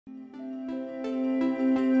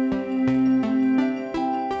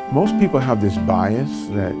Most people have this bias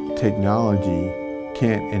that technology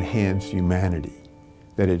can't enhance humanity,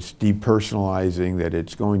 that it's depersonalizing, that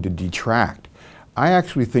it's going to detract. I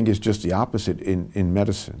actually think it's just the opposite in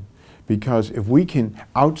medicine, because if we can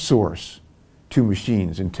outsource to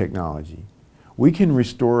machines and technology, we can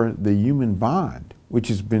restore the human bond, which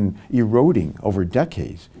has been eroding over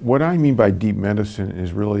decades. What I mean by deep medicine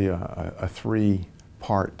is really a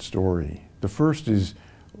three-part story. The first is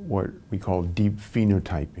what we call deep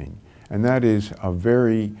phenotyping, and that is a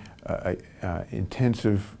very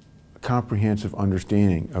intensive, comprehensive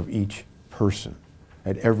understanding of each person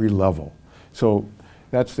at every level. So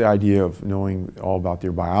that's the idea of knowing all about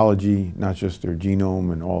their biology, not just their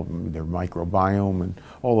genome and all their microbiome and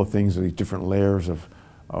all the things, these different layers of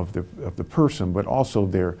the person, but also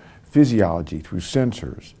their physiology through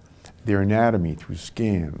sensors, their anatomy through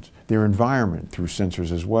scans, their environment through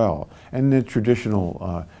sensors as well, and the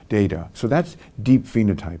traditional data. So that's deep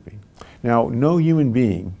phenotyping. Now, no human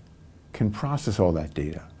being can process all that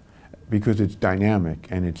data because it's dynamic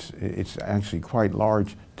and it's actually quite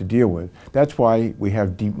large to deal with. That's why we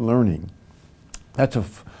have deep learning. That's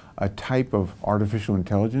a type of artificial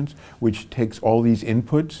intelligence which takes all these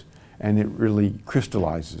inputs and it really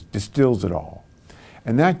crystallizes, distills it all.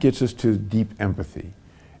 And that gets us to deep empathy.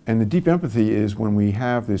 And the deep empathy is when we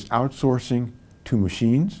have this outsourcing to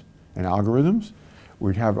machines and algorithms.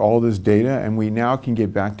 We have all this data and we now can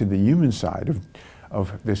get back to the human side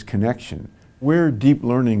of this connection. Where deep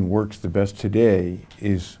learning works the best today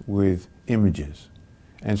is with images.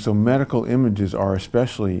 And so medical images are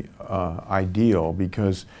especially ideal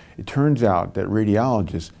because it turns out that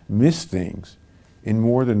radiologists miss things in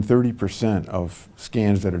more than 30% of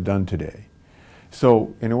scans that are done today.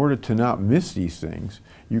 So in order to not miss these things,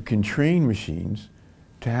 you can train machines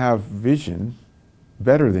to have vision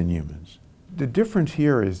better than humans. The difference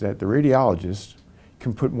here is that the radiologists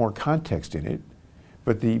can put more context in it,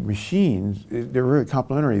 but the machines, they're very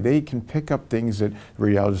complementary. They can pick up things that the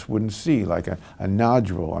radiologists wouldn't see, like a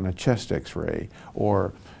nodule on a chest x-ray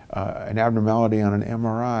or an abnormality on an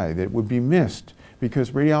MRI that would be missed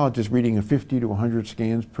because radiologists reading 50 to 100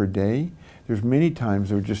 scans per day, there's many times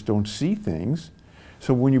they just don't see things.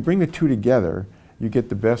 So when you bring the two together, you get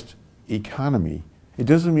the best economy. It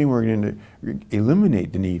doesn't mean we're going to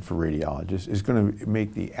eliminate the need for radiologists. It's going to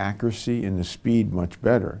make the accuracy and the speed much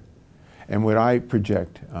better. And what I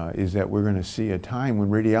project is that we're going to see a time when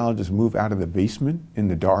radiologists move out of the basement in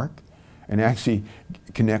the dark and actually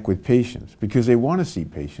connect with patients because they want to see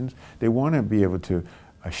patients. They want to be able to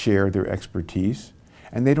share their expertise,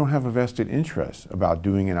 and they don't have a vested interest about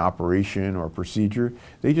doing an operation or a procedure.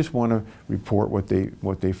 They just want to report what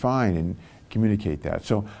they find and communicate that.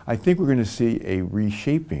 So I think we're going to see a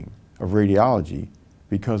reshaping of radiology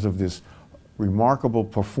because of this remarkable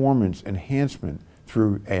performance enhancement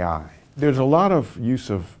through AI. There's a lot of use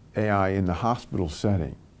of AI in the hospital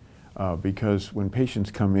setting because when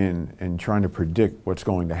patients come in and trying to predict what's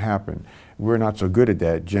going to happen, we're not so good at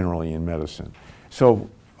that generally in medicine. So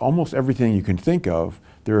almost everything you can think of,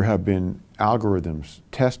 there have been algorithms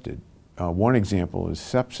tested. One example is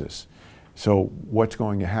sepsis. So what's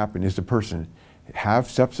going to happen? Is the person have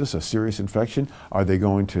sepsis, a serious infection? Are they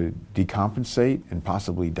going to decompensate and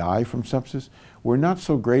possibly die from sepsis? We're not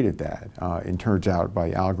so great at that, it turns out,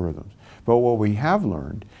 by algorithms. But what we have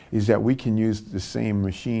learned is that we can use the same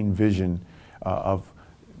machine vision of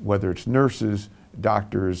whether it's nurses,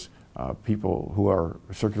 doctors, people who are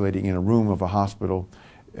circulating in a room of a hospital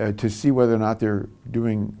to see whether or not they're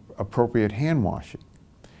doing appropriate hand washing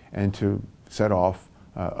and to set off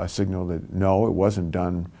a signal that no, it wasn't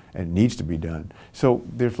done and it needs to be done. So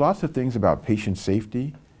there's lots of things about patient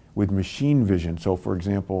safety with machine vision. So for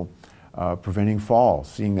example, preventing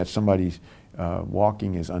falls, seeing that somebody's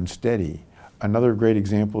walking is unsteady. Another great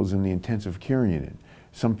example is in the intensive care unit.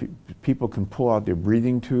 Some people can pull out their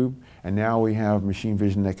breathing tube, and now we have machine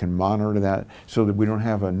vision that can monitor that so that we don't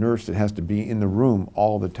have a nurse that has to be in the room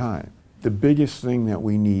all the time. The biggest thing that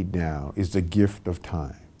we need now is the gift of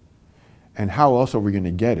time. And how else are we going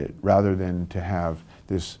to get it rather than to have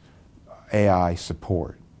this AI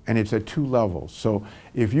support? And it's at two levels. So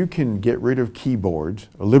if you can get rid of keyboards,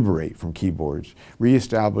 or liberate from keyboards,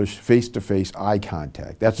 reestablish face-to-face eye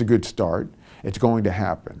contact, that's a good start. It's going to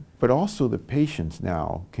happen. But also the patients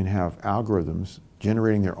now can have algorithms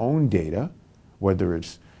generating their own data, whether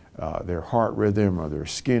it's their heart rhythm or their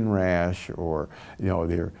skin rash or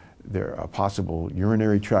their possible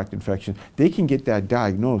urinary tract infection. They can get that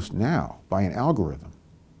diagnosed now by an algorithm.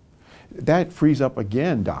 That frees up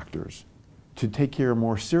again doctors to take care of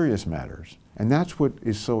more serious matters. And that's what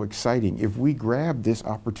is so exciting. If we grab this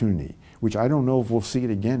opportunity, which I don't know if we'll see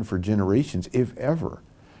it again for generations, if ever,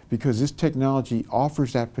 because this technology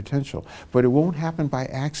offers that potential, but it won't happen by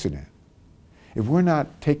accident. If we're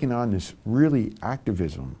not taking on this really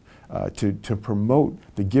activism to promote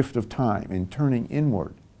the gift of time and turning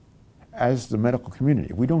inward as the medical community,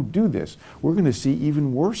 if we don't do this, we're going to see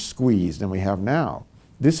even worse squeeze than we have now.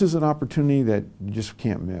 This is an opportunity that you just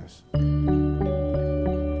can't miss.